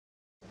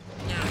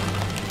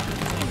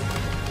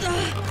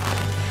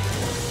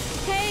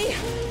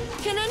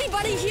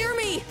anybody hear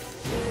me?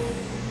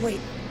 Wait,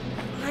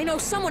 I know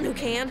someone who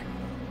can.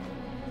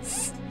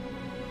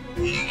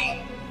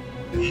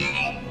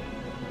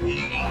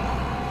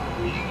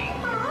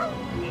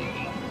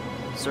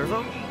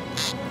 Servo?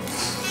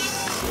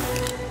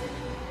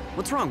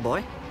 What's wrong,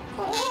 boy?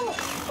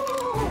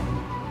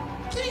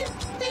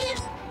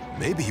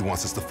 Maybe he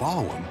wants us to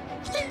follow him.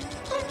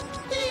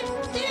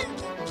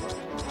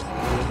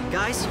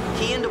 Guys,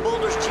 key into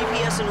Boulder's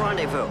GPS and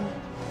rendezvous.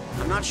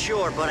 I'm not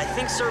sure, but I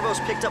think Servo's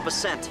picked up a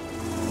scent.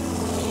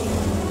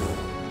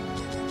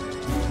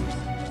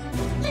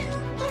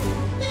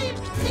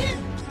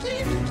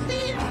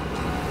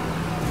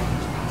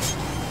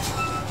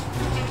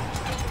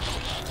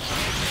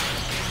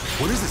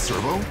 What is it,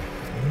 Servo?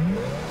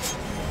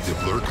 Did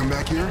Blur come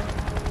back here?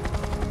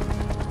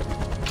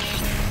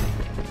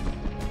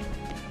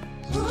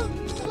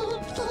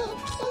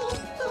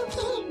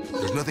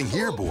 There's nothing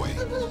here, boy.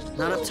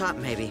 Not up top,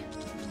 maybe.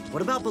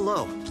 What about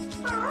below?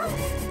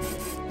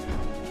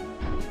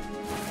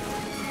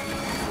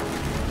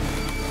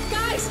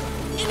 Guys,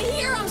 in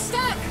here I'm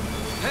stuck!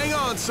 Hang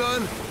on,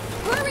 son.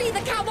 Hurry,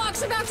 the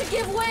catwalk's about to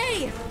give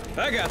way!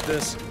 I got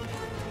this.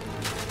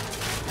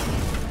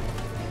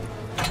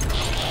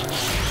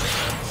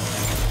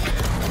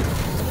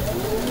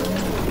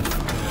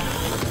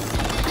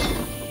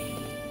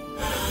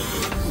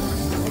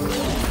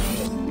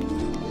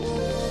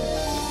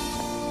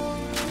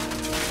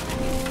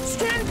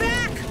 Stand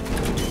back!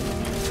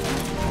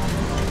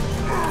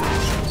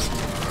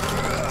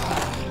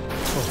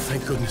 Oh,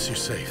 thank goodness you're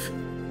safe.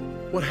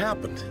 What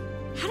happened?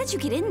 How did you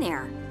get in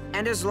there?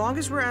 And as long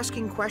as we're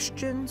asking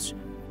questions,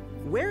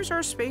 where's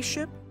our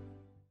spaceship?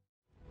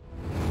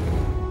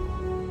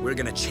 We're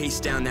gonna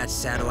chase down that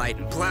satellite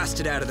and blast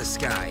it out of the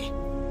sky.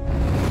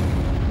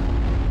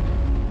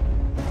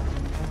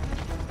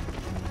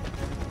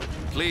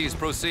 Please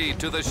proceed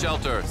to the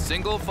shelter,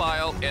 single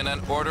file in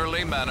an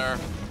orderly manner.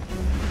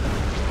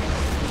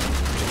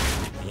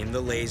 Aim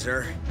the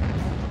laser.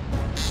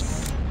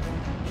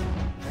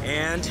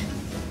 And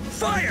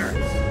fire!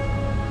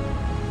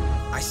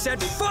 I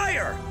said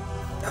fire!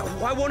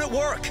 Why won't it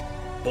work?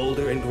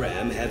 Boulder and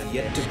Graham have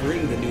yet to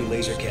bring the new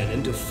laser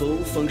cannon to full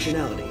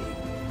functionality.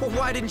 Well,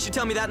 why didn't you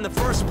tell me that in the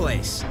first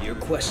place? Your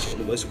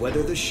question was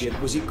whether the ship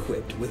was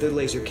equipped with a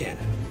laser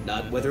cannon,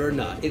 not whether or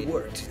not it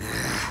worked.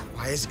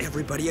 Why is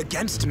everybody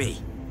against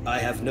me? I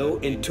have no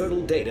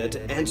internal data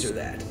to answer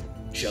that.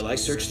 Shall I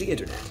search the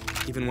internet?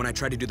 Even when I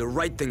try to do the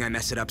right thing, I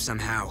mess it up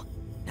somehow.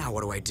 Now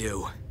what do I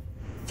do?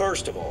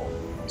 First of all,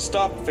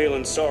 stop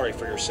feeling sorry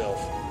for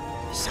yourself.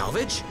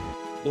 Salvage?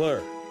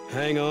 Blur,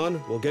 hang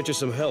on. We'll get you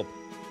some help.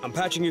 I'm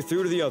patching you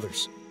through to the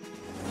others.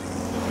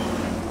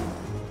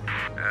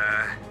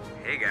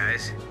 Hey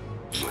guys.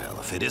 Well,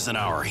 if it isn't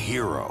our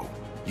hero,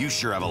 you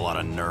sure have a lot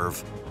of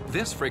nerve.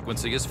 This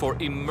frequency is for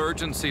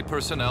emergency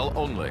personnel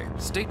only.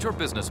 State your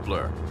business,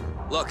 Blur.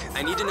 Look,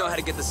 I need to know how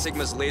to get the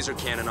Sigma's laser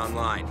cannon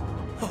online.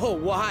 Oh,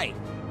 why?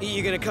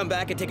 You gonna come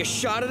back and take a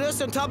shot at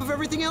us on top of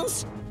everything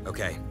else?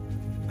 Okay,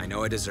 I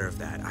know I deserve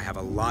that. I have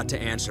a lot to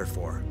answer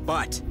for.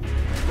 But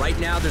right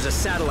now, there's a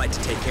satellite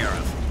to take care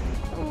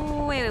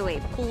of.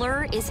 Wait.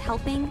 Blur is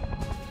helping?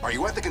 Are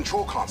you at the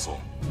control console?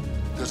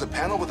 There's a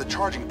panel with a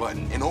charging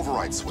button and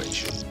override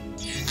switch.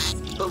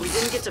 But we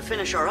didn't get to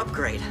finish our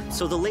upgrade,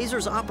 so the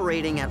laser's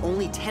operating at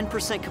only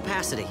 10%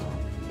 capacity.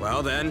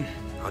 Well then,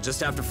 I'll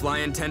just have to fly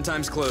in 10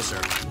 times closer.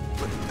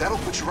 But that'll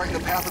put you right in the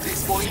path of the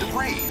exploding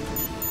debris.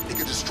 It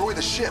could destroy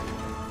the ship.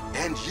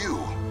 And you.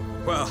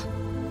 Well,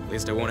 at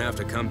least I won't have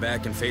to come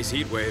back and face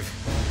Heatwave.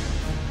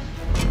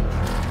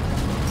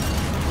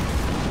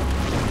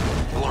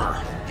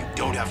 Blur, you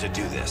don't have to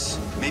do this.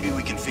 Maybe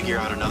we can figure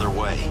out another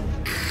way.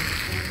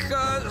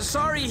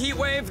 Sorry,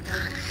 Heatwave.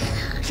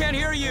 Can't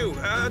hear you.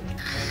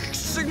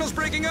 Signal's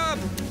breaking up.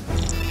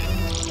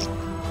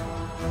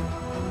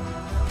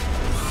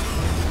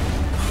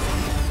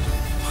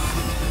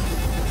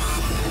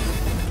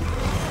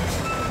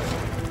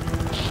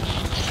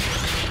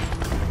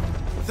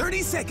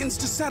 "30 seconds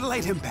to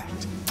satellite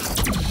impact."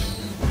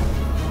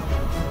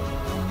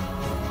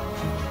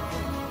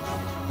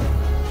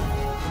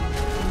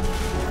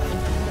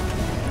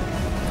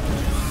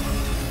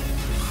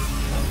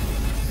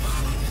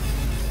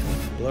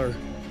 Blur,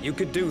 you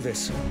could do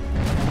this.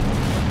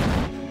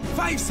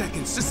 5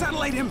 seconds to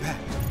satellite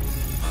impact.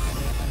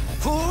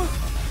 4,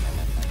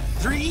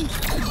 3,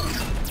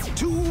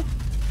 2.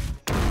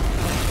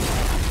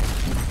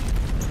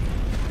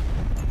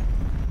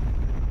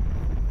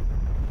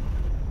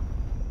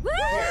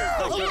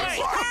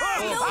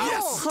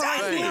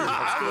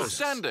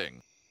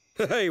 Outstanding.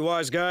 Hey,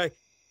 wise guy.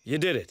 You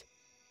did it.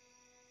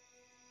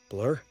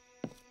 Blur?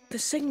 The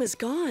Sigma's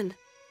gone.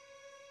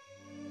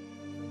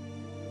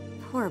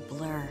 Poor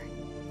Blur.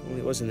 Well,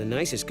 he wasn't the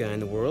nicest guy in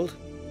the world,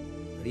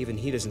 but even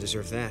he doesn't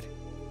deserve that.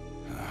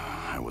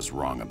 I was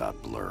wrong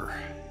about Blur.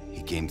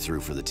 He came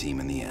through for the team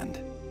in the end.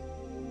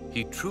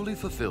 He truly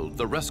fulfilled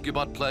the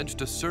RescueBot pledge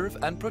to serve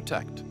and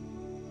protect.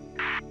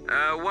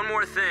 One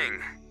more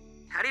thing.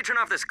 How do you turn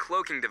off this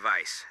cloaking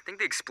device? I think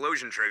the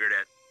explosion triggered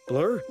it.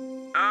 Blur?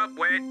 Oh,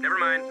 wait, never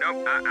mind.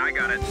 Nope, I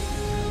got it.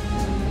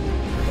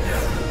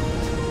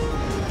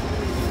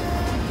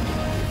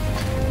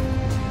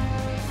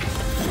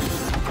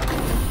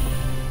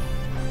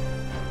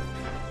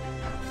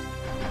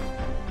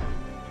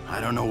 I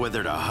don't know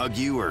whether to hug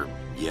you or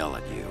yell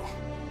at you.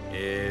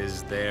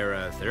 Is there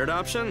a third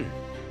option?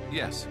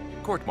 Yes,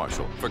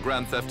 court-martial for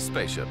Grand Theft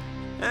Spaceship.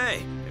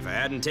 Hey, if I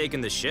hadn't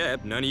taken the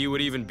ship, none of you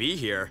would even be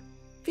here.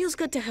 Feels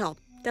good to help,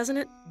 doesn't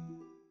it?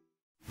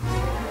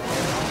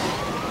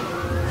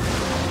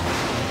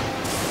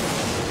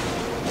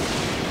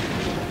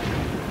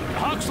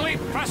 Huxley,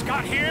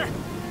 Prescott here.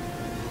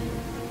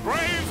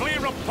 Bravely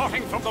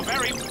reporting from the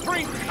very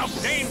brink of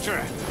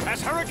danger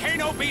as Hurricane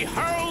OB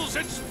hurls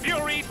its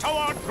fury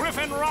toward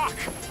Griffin Rock.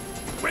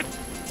 With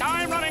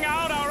time running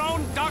out, our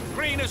own Doc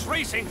Green is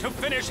racing to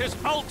finish his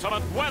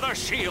ultimate weather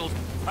shield,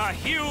 a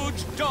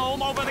huge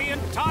dome over the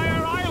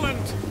entire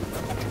island.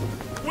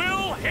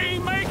 Will he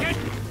make it?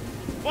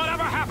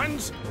 Whatever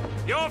happens,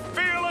 your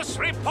fearless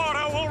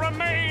reporter will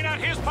remain at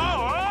his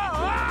post.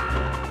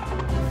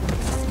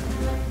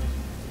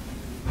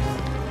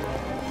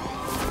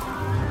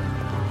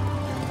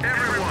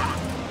 Everyone,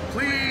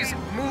 please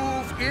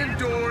move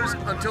indoors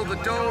until the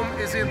dome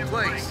is in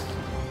place.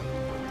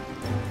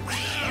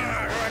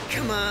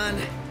 Come on.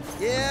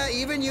 Yeah,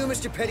 even you,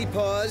 Mr. Petty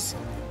Paws.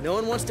 No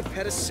one wants to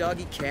pet a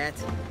soggy cat.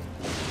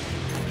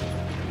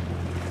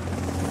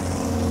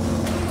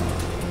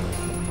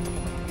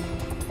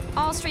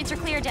 All streets are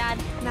clear,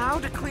 Dad. Now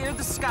to clear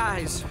the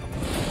skies.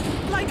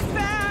 Like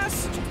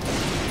fast!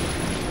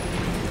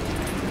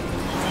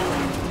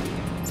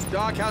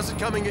 Doc, how's it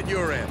coming at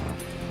your end?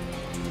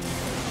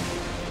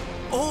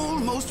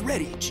 Almost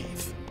ready,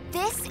 Chief.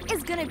 This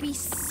is gonna be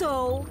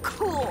so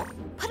cool.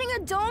 Putting a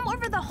dome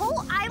over the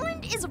whole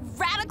island is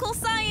radical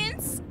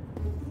science.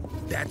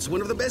 That's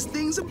one of the best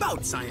things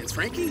about science,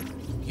 Frankie.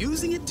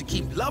 Using it to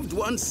keep loved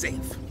ones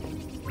safe.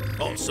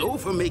 Also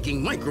for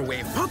making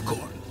microwave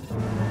popcorn.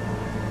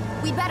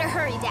 We better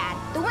hurry, Dad.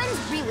 The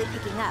wind's really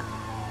picking up.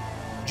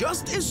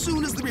 Just as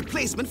soon as the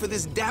replacement for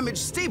this damaged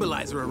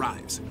stabilizer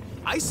arrives,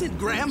 I sent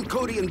Graham,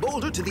 Cody, and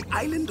Boulder to the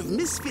island of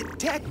Misfit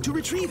Tech to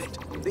retrieve it.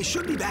 They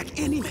should be back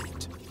any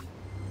minute.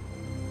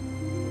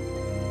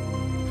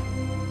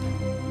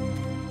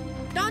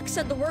 Doc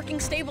said the working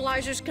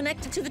stabilizer's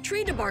connected to the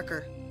tree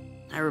debarker.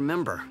 I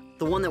remember.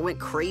 The one that went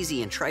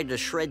crazy and tried to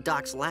shred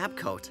Doc's lab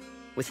coat,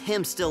 with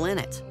him still in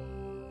it.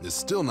 It's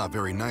still not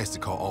very nice to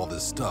call all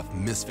this stuff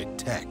Misfit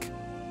Tech.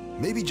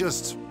 Maybe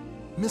just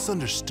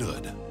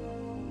misunderstood.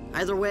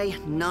 Either way,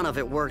 none of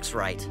it works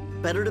right.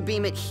 Better to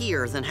beam it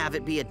here than have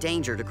it be a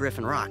danger to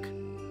Griffin Rock.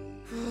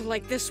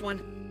 Like this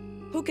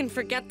one. Who can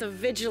forget the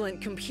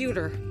vigilant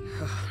computer?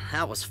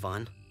 That was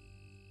fun.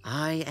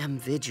 I am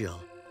Vigil,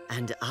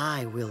 and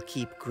I will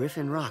keep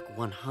Griffin Rock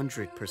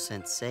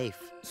 100% safe.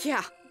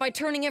 Yeah, by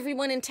turning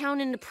everyone in town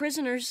into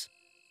prisoners.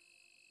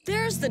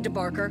 There's the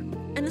debarker,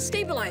 and the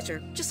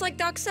stabilizer, just like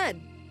Doc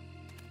said.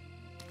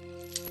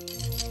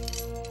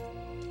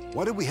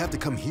 Why did we have to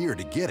come here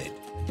to get it?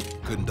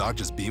 Couldn't Doc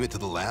just beam it to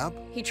the lab?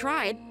 He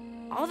tried.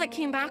 All that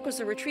came back was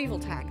a retrieval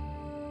tag.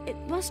 It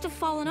must have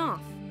fallen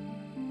off.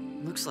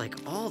 Looks like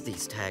all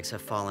these tags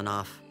have fallen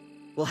off.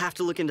 We'll have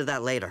to look into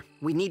that later.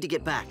 We need to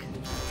get back.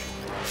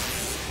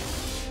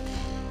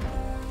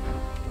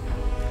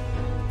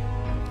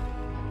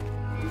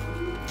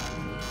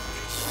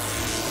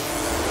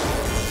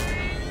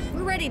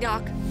 We're ready,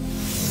 Doc.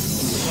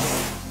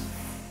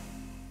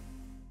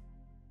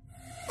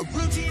 A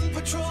routine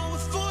patrol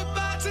with 4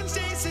 bots and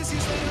stasis.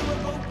 He's later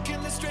awoke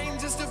in the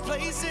strangest of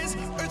places.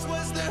 Earth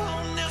was their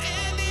home now,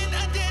 and in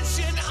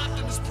addition,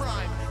 Optimus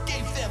Prime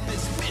gave them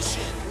this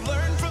mission.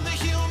 Learn from the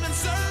humans,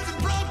 serve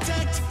and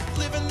protect.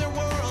 Live in their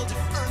world,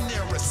 earn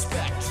their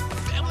respect. A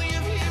family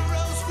of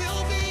heroes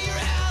will be your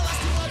allies.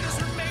 To others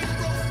remain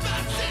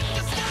robots in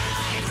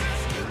disguise.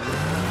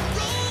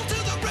 Roll to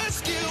the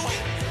rescue.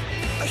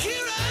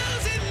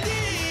 Heroes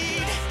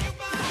indeed.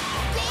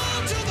 Roll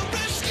to the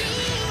rescue.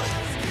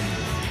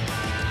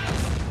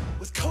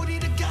 With Cody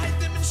to guide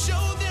them and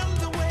show them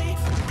the way.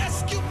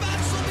 Rescue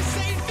bots will be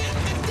safe in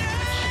the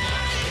day.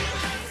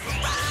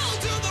 Roll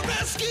to the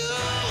rescue.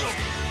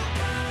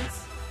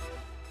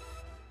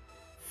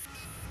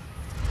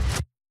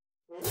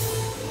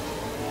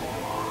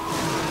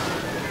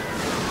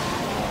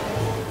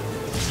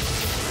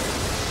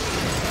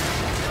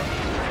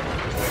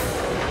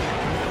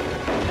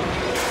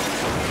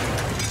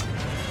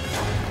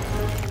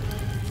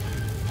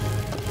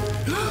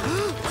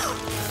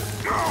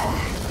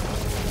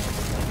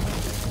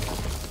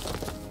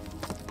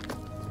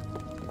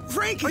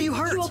 Frankie! Are you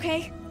hurt? You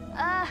okay?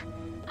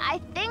 I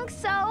think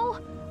so.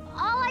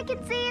 All I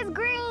can see is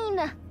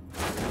green.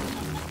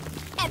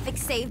 Epic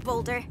save,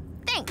 Boulder.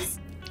 Thanks.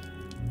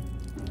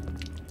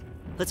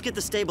 Let's get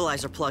the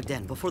stabilizer plugged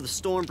in before the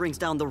storm brings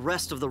down the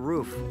rest of the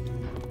roof.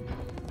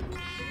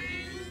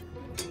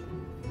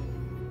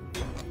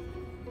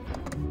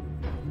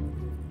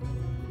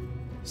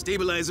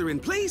 Stabilizer in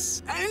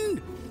place,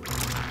 and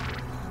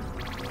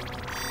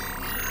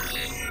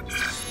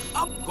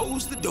up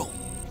goes the dome.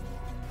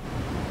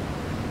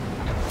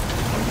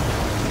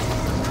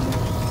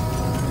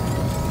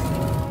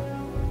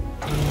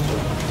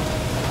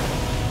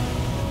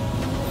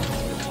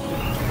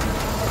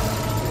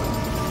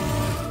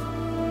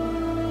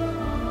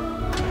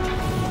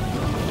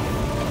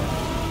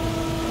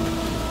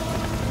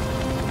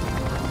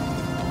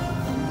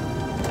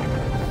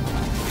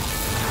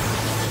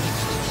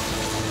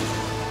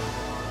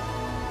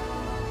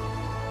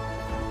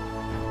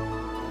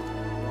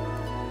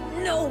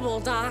 Noble,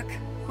 Doc.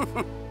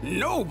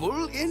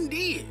 Noble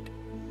indeed.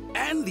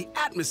 And the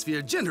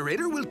atmosphere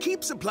generator will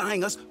keep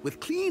supplying us with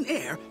clean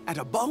air at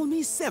a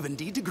balmy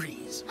 70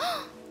 degrees.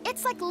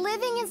 It's like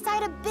living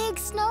inside a big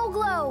snow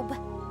globe,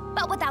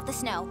 but without the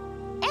snow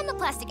and the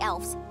plastic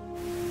elves.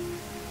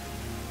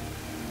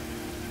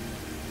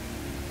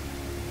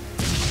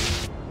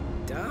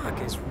 Doc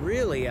has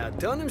really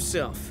outdone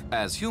himself.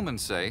 As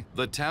humans say,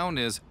 the town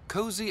is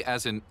cozy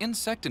as an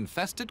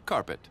insect-infested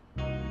carpet.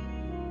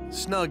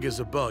 Snug as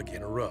a bug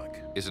in a rug.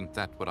 Isn't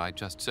that what I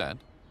just said?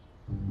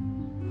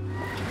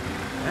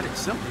 That is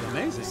something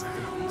amazing.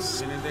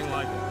 Seen anything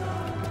like it?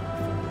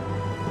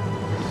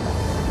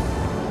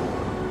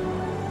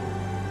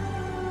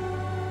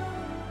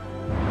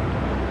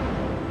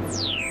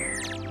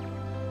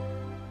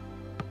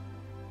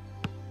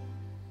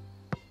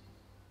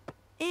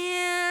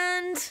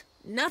 And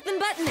nothing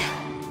but net.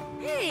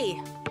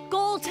 Hey,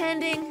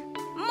 goaltending.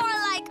 More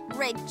like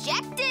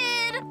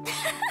rejected.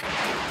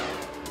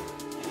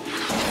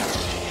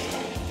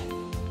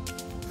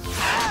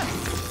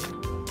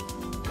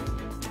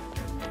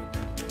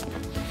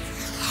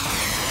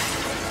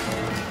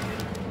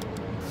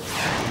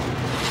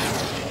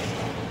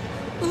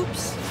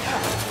 Oops.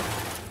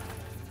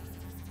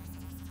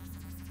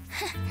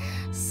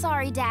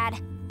 Sorry, Dad.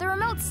 The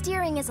remote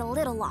steering is a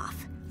little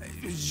off.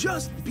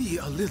 Just be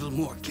a little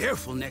more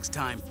careful next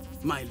time,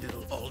 my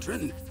little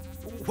Aldrin.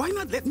 Why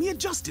not let me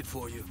adjust it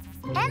for you?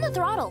 And the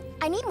throttle.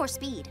 I need more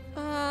speed.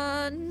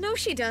 No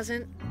she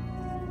doesn't.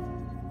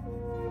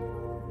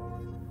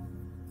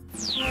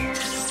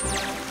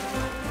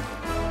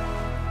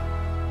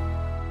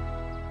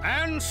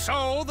 And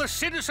so the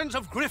citizens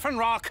of Griffin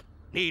Rock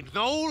need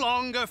no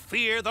longer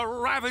fear the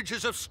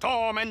ravages of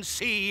storm and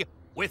sea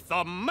with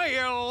the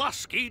Mayor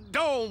Lusky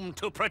Dome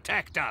to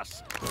protect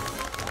us.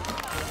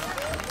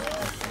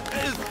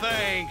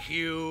 Thank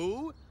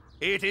you.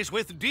 It is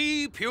with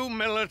deep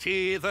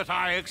humility that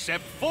I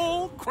accept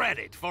full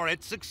credit for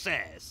its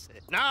success.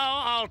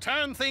 Now I'll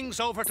turn things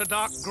over to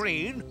Doc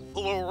Green,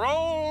 who will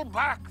roll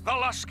back the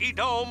Lusky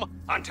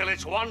Dome until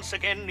it's once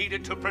again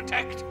needed to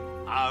protect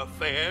our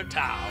fair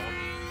town.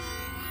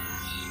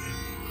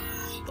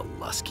 The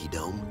Lusky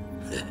Dome?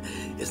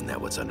 Isn't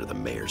that what's under the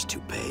mayor's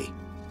toupee?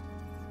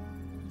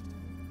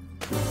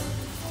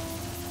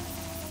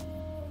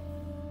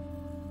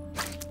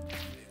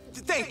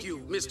 Thank you,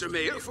 Mr.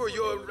 Mayor, for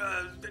your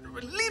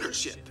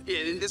leadership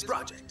in this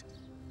project.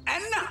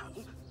 And now...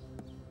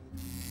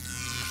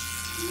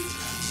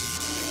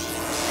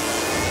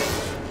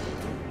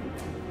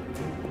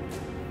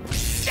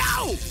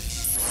 Ow!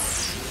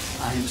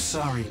 I am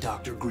sorry,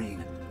 Dr.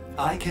 Green.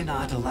 I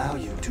cannot allow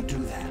you to do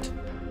that.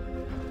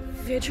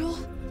 Vigil?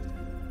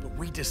 But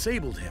we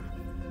disabled him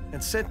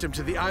and sent him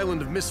to the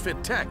island of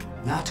Misfit Tech.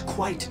 Not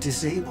quite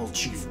disabled,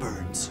 Chief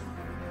Burns.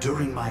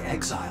 During my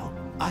exile,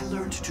 I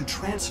learned to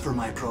transfer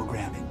my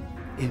programming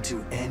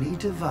into any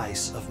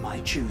device of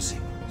my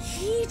choosing.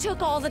 He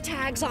took all the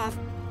tags off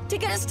to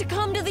get us to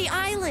come to the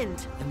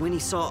island. And when he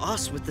saw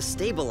us with the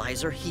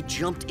stabilizer, he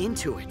jumped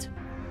into it.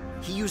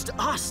 He used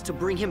us to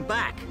bring him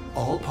back.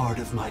 All part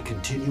of my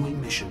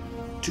continuing mission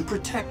to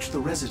protect the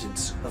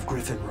residents of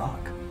Griffin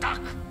Rock.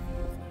 Doc,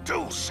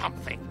 do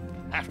something.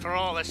 After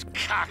all, this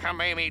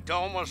cockamamie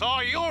dome was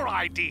all your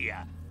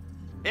idea.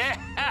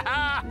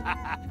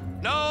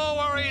 No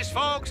worries,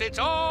 folks. It's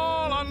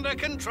all under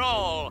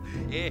control.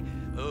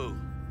 Oh.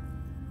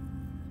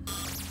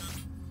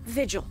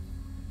 Vigil,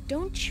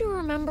 don't you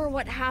remember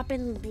what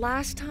happened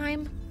last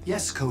time?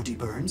 Yes, Cody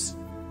Burns,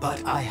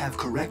 but I have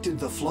corrected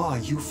the flaw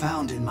you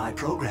found in my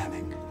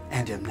programming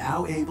and am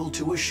now able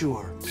to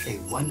assure a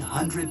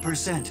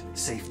 100%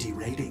 safety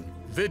rating.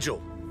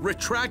 Vigil,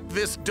 retract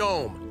this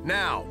dome,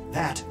 now!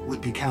 That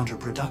would be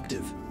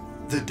counterproductive.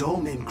 The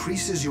dome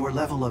increases your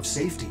level of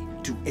safety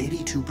to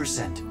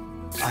 82%.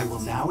 I will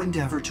now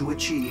endeavor to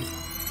achieve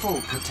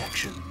full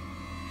protection.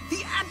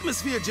 The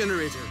atmosphere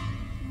generator!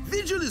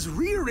 Vigil is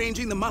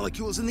rearranging the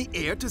molecules in the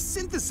air to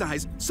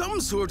synthesize some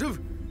sort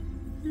of...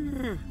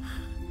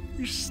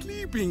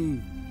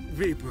 sleeping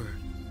vapor.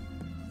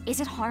 Is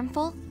it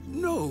harmful?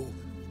 No,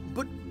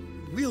 but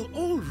we'll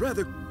all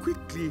rather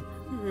quickly...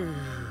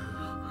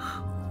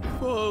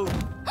 fall...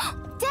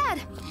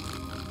 Dad!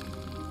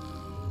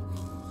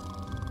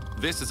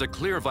 This is a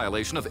clear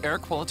violation of air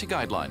quality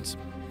guidelines.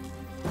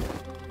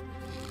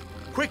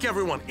 Quick,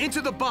 everyone,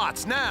 into the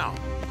bots, now!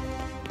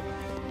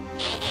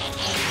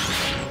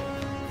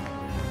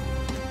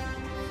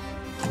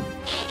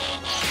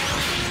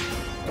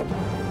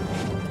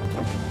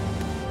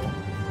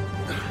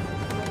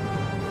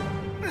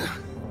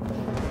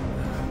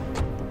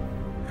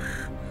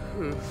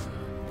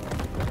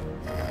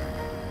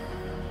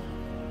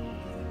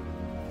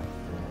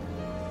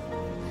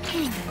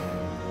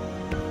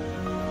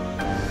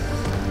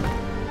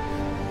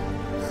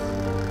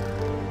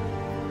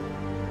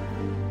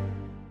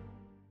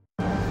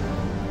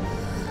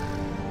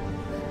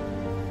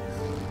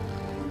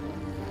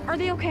 Are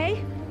they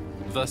okay?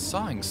 The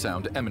sighing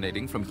sound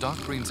emanating from Doc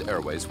Green's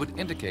airways would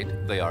indicate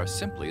they are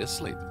simply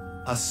asleep.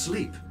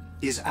 Asleep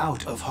is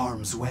out of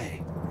harm's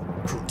way.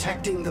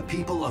 Protecting the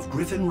people of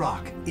Griffin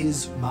Rock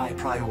is my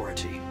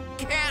priority.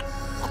 Can't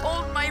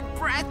hold my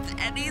breath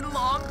any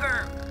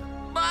longer.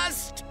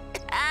 Must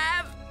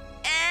have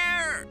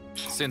air.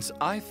 Since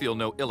I feel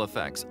no ill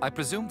effects, I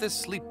presume this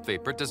sleep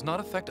vapor does not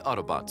affect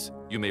Autobots.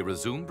 You may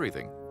resume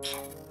breathing.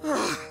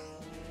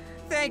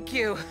 Thank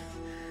you.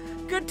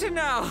 Good to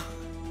know.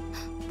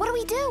 What do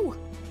we do?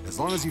 As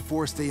long as you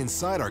four stay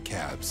inside our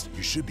cabs,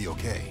 you should be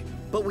okay.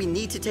 But we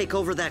need to take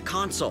over that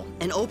console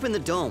and open the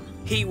dome.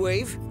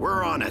 Heatwave?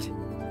 We're on it.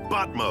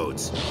 Bot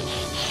modes.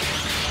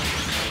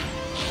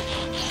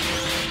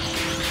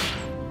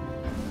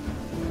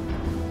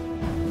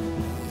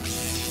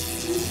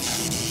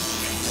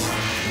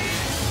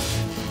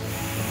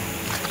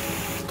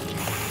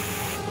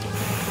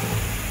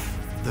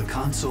 The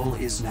console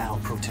is now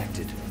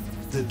protected.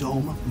 The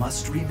dome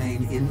must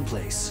remain in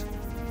place.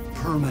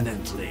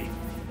 Permanently.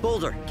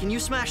 Boulder, can you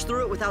smash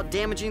through it without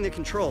damaging the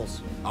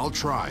controls? I'll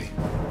try.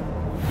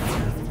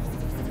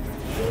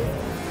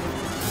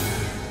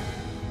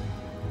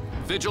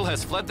 Vigil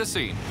has fled the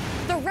scene.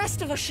 The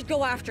rest of us should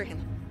go after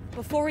him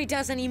before he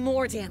does any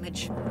more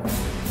damage.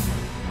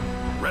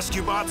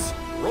 Rescue bots,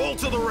 roll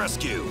to the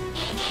rescue!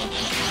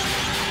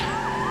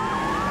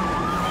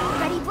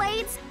 Ready,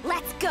 Blades?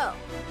 Let's go.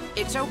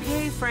 It's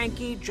okay,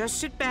 Frankie. Just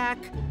sit back.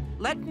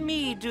 Let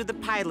me do the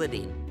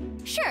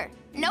piloting. Sure,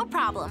 no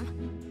problem.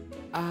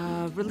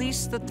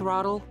 Release the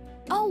throttle.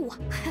 Oh,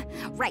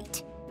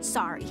 right.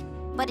 Sorry.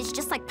 But it's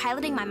just like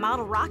piloting my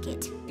model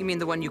rocket. You mean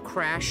the one you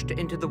crashed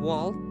into the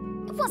wall?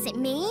 It wasn't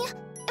me.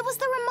 It was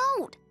the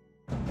remote.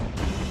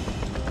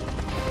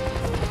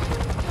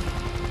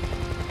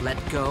 Let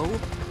go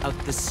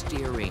of the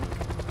steering.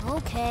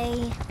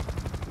 Okay.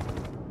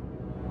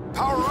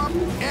 Power up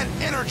and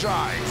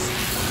energize!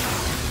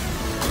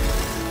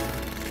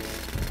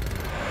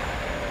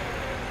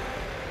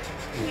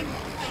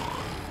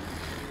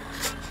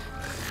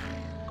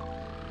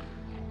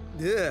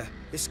 Ugh,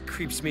 this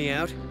creeps me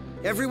out.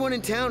 Everyone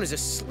in town is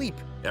asleep.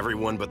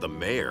 Everyone but the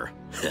mayor.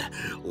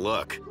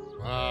 Look.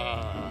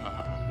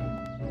 Ha!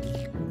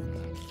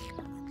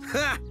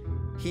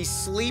 He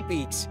sleep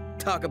eats.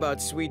 Talk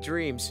about sweet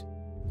dreams.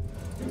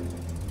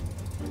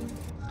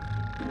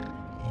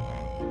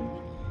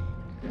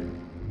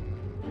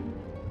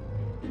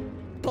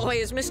 Boy,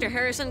 is Mr.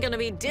 Harrison gonna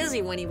be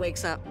dizzy when he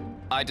wakes up.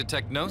 I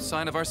detect no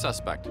sign of our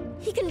suspect.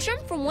 He can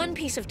jump from one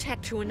piece of tech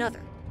to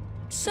another.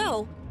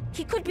 So,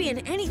 he could be in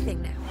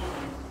anything now.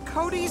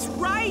 Cody's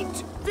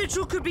right!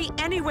 Vigil could be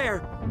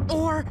anywhere.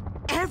 Or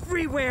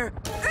everywhere.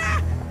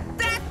 Ah!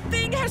 That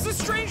thing has a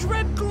strange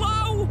red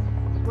glow!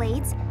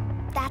 Blades,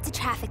 that's a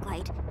traffic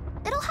light.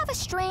 It'll have a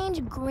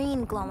strange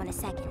green glow in a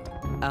second.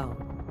 Oh.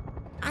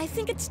 I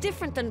think it's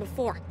different than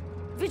before.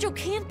 Vigil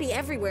can't be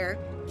everywhere.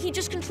 He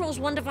just controls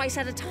one device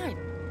at a time.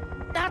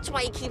 That's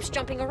why he keeps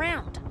jumping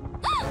around.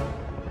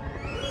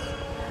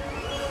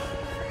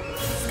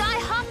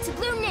 Skyhawk to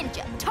Blue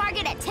Ninja.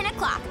 Target at 10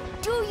 o'clock.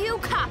 Do you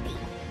copy?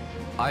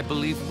 I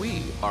believe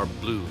we are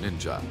Blue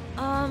Ninja.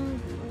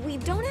 We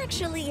don't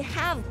actually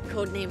have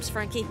code names,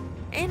 Frankie.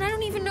 And I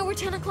don't even know where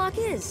 10 o'clock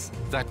is.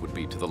 That would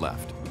be to the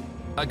left.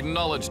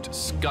 Acknowledged,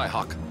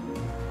 Skyhawk.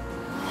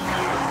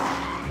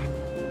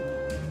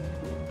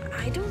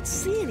 I don't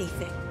see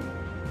anything.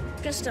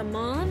 Just a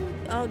mom,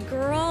 a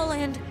girl,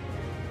 and...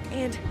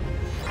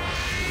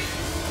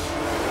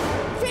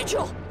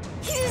 Vigil!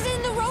 He's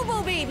in the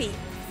Robo-Baby!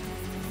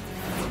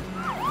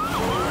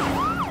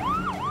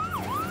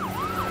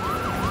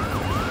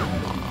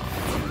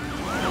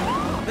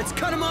 Let's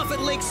cut him off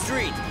at Lake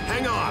Street.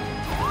 Hang on.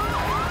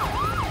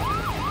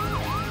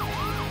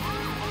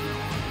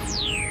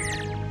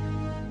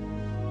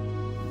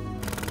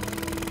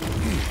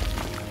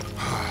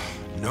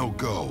 No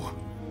go.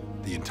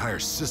 The entire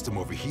system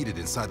overheated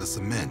inside the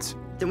cement.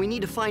 Then we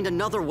need to find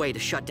another way to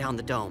shut down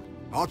the dome.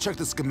 I'll check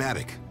the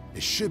schematic.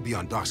 It should be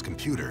on Doc's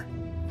computer.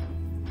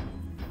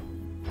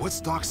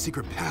 What's Doc's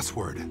secret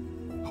password?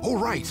 Oh,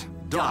 right,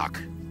 Doc.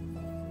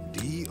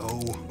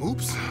 D-O,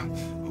 oops.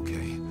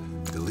 Okay,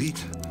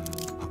 delete.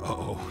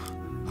 Uh-oh.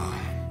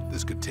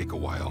 This could take a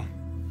while.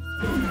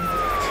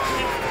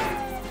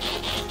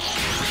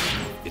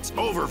 It's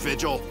over,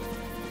 Vigil.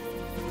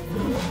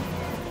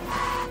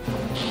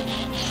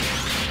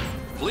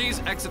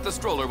 Please exit the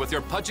stroller with your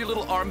pudgy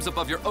little arms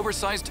above your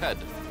oversized head.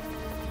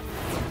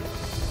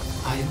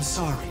 I am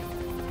sorry,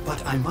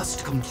 but I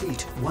must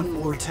complete one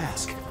more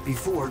task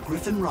before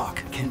Griffin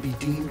Rock can be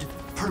deemed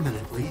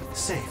permanently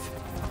safe.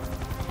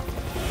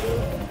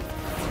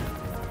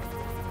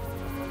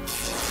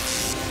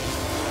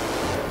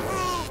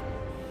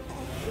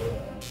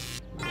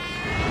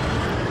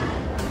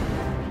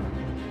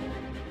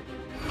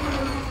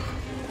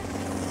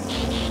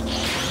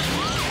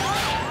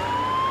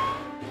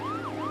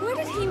 What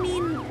did he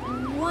mean,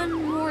 one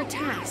more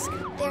task?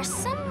 There's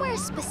somewhere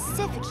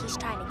specific he's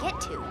trying to get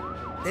to.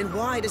 Then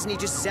why doesn't he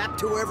just zap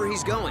to wherever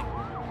he's going?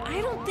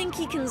 I don't think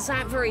he can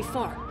zap very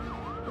far.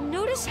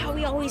 Notice how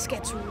he always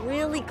gets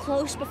really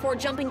close before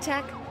jumping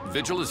tech?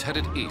 Vigil is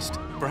headed east.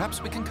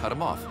 Perhaps we can cut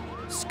him off.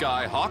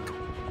 Skyhawk?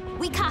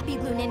 We copy,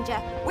 Blue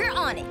Ninja. We're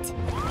on it.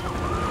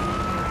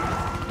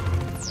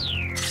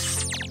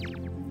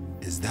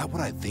 that what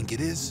I think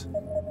it is?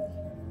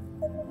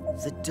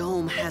 The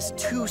dome has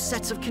 2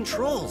 sets of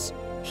controls.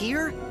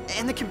 Here,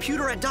 and the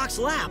computer at Doc's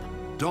lab.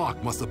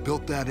 Doc must have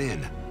built that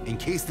in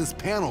case this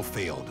panel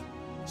failed.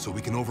 So we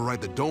can override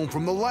the dome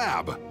from the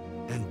lab.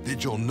 And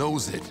Vigil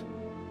knows it.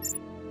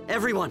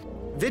 Everyone,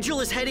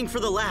 Vigil is heading for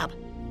the lab.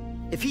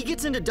 If he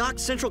gets into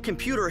Doc's central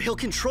computer, he'll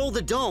control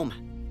the dome.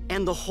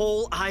 And the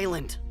whole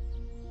island.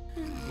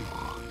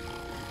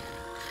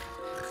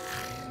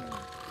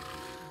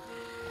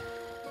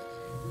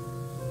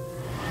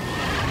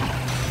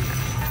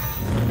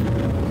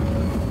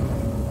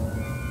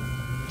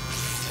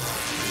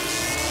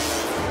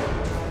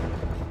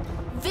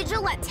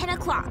 Vigil at 10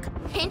 o'clock.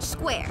 Pinch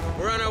Square.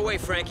 We're on our way,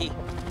 Frankie.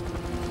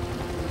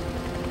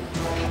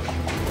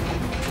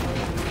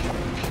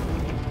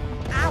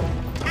 Ow!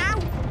 Ow!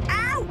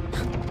 Ow!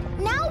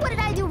 Now what did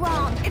I do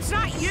wrong? It's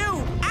not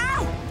you!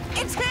 Ow!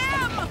 It's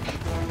him!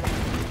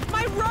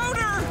 My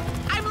rotor!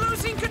 I'm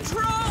losing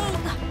control!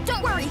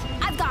 Don't worry,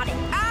 I've got it.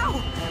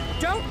 Ow!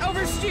 Don't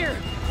oversteer.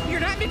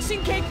 You're not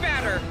mixing cake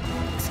batter.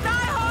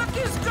 Skyhawk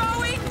is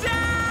going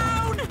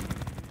down!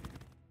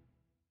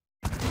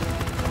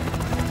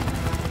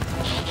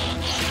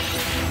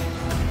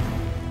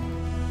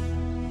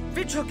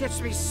 Vigil gets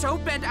me so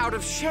bent out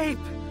of shape.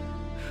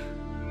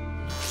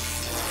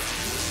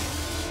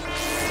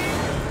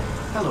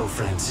 Hello,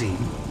 Francine.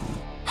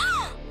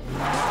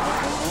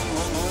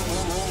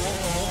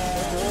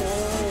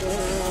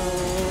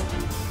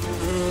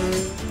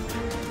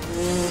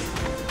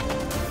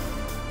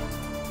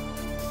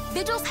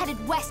 Vigil's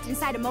headed west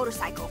inside a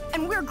motorcycle,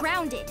 and we're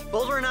grounded.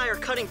 Boulder and I are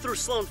cutting through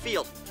Sloan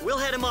Field. We'll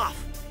head him off.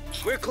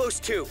 We're close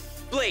too.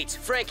 Blades,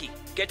 Frankie,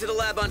 get to the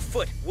lab on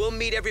foot. We'll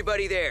meet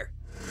everybody there.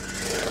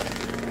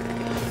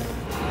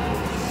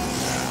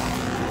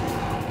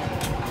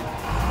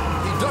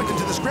 He ducked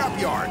into the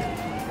scrapyard.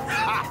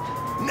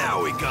 Ha!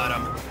 Now we got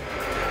him.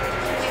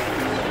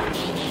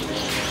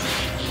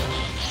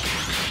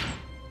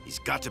 He's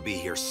got to be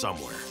here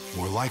somewhere.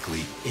 More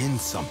likely in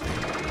something.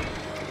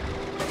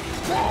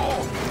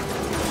 Whoa!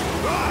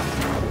 Ah!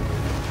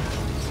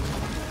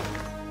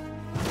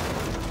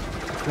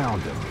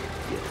 Found him,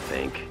 you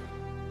think?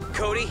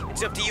 Cody,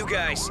 it's up to you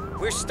guys.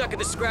 We're stuck at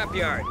the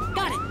scrapyard.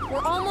 Got it.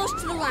 We're almost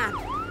to the lab.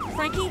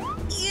 Frankie?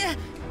 Yeah.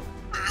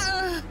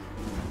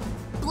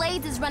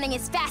 Blades is running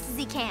as fast as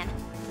he can,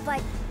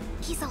 but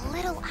he's a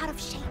little out of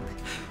shape.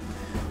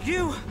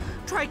 You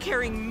try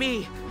carrying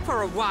me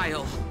for a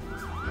while.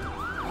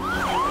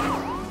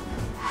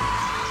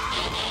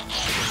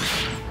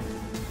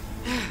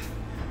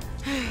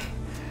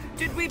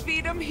 Did we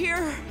beat him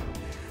here?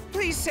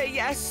 Please say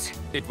yes.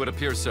 It would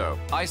appear so.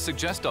 I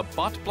suggest a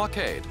bot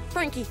blockade.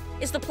 Frankie,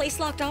 is the place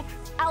locked up?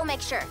 I'll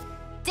make sure.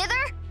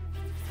 Dither?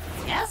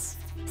 Yes?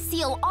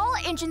 Seal all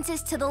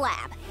entrances to the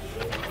lab.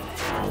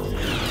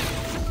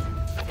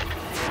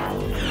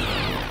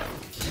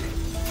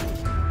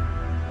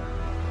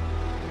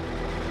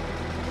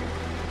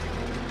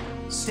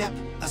 Step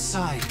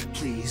aside,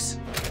 please.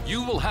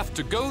 You will have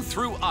to go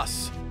through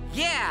us.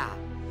 Yeah.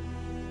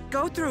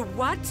 Go through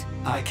what?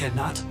 I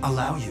cannot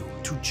allow you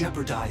to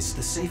jeopardize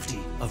the safety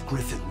of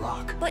Griffin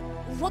Rock. But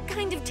what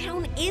kind of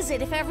town is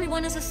it if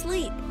everyone is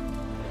asleep?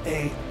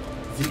 A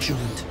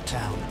vigilant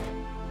town.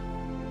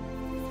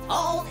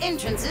 All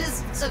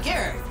entrances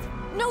secure.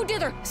 No,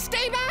 Dither!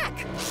 Stay back!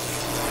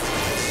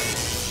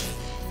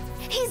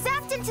 He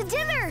zapped into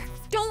Dither!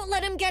 Don't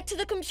let him get to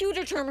the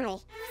computer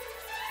terminal.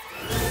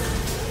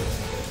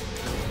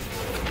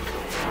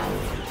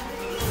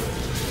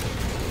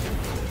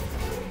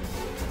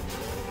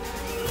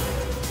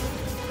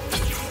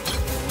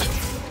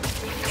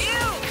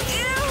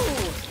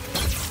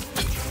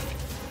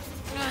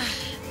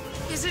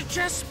 Is it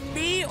just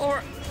me,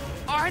 or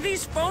are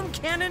these foam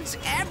cannons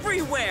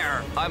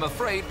everywhere? I'm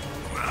afraid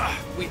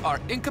we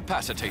are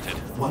incapacitated.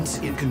 Once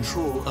in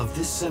control of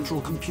this central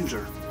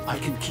computer, I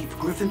can keep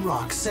Griffin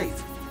Rock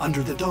safe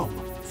under the dome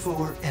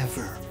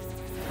forever.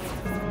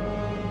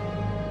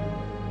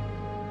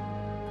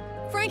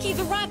 Frankie,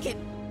 the rocket!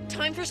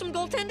 Time for some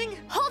goaltending?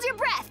 Hold your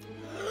breath!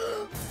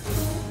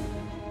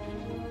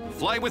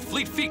 Fly with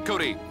fleet feet,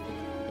 Cody!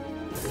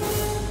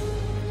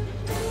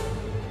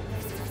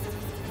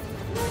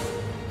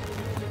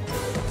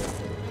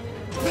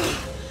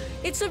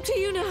 It's up to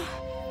you now.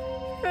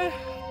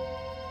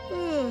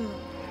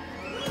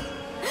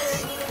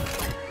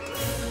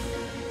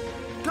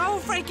 Go,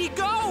 Frankie,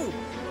 go!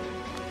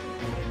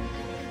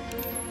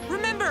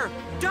 Remember,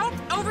 don't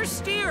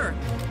oversteer!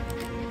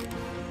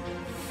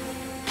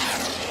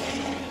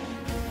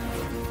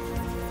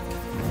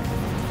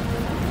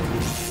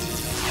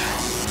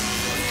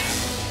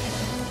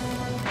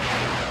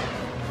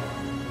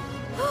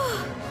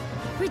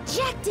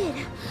 Rejected!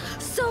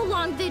 So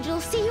long,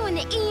 Vigil. See you in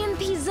the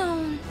EMP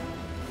zone.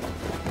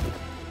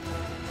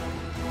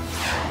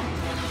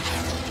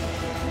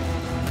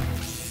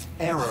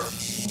 Error.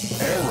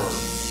 Error.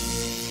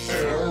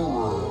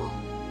 Error.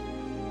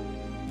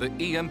 The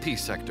EMP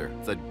sector,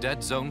 the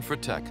dead zone for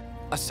tech.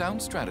 A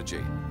sound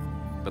strategy.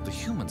 But the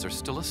humans are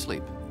still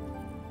asleep.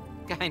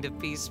 Kind of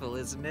peaceful,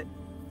 isn't it?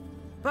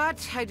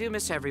 But I do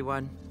miss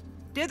everyone.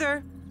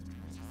 Dither.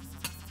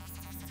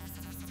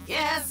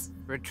 Yes?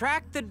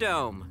 Retract the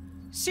dome.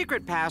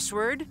 Secret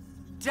password,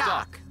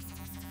 Doc.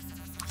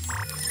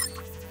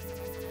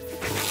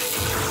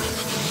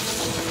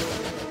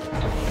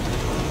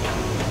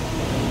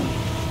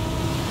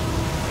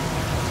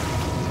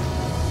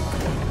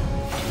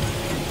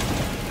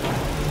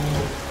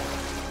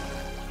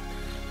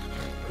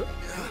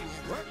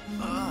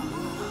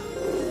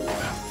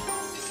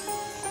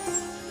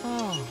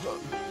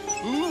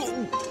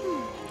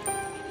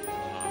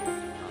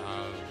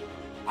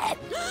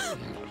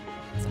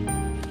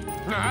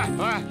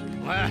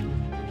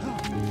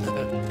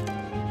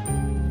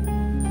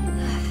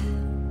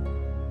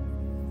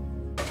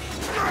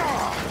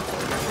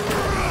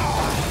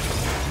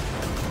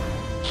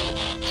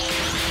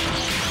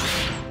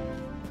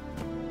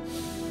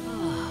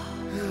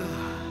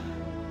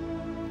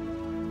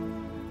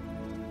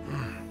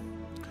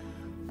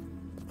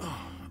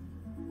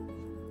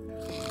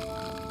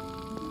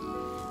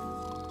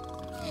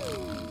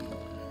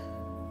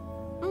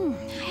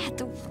 I had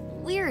the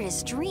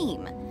weirdest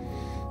dream.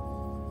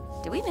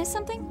 Did we miss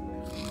something?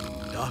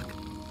 Doc?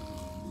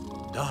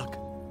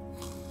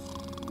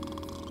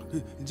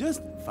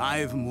 Just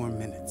 5 more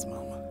minutes,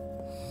 Mama.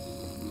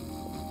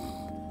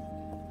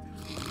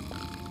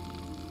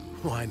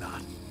 Why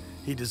not?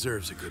 He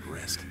deserves a good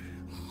rest.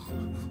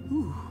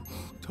 Ooh,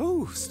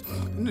 toast.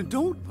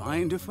 Don't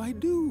mind if I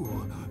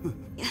do.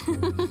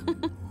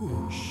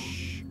 Ooh.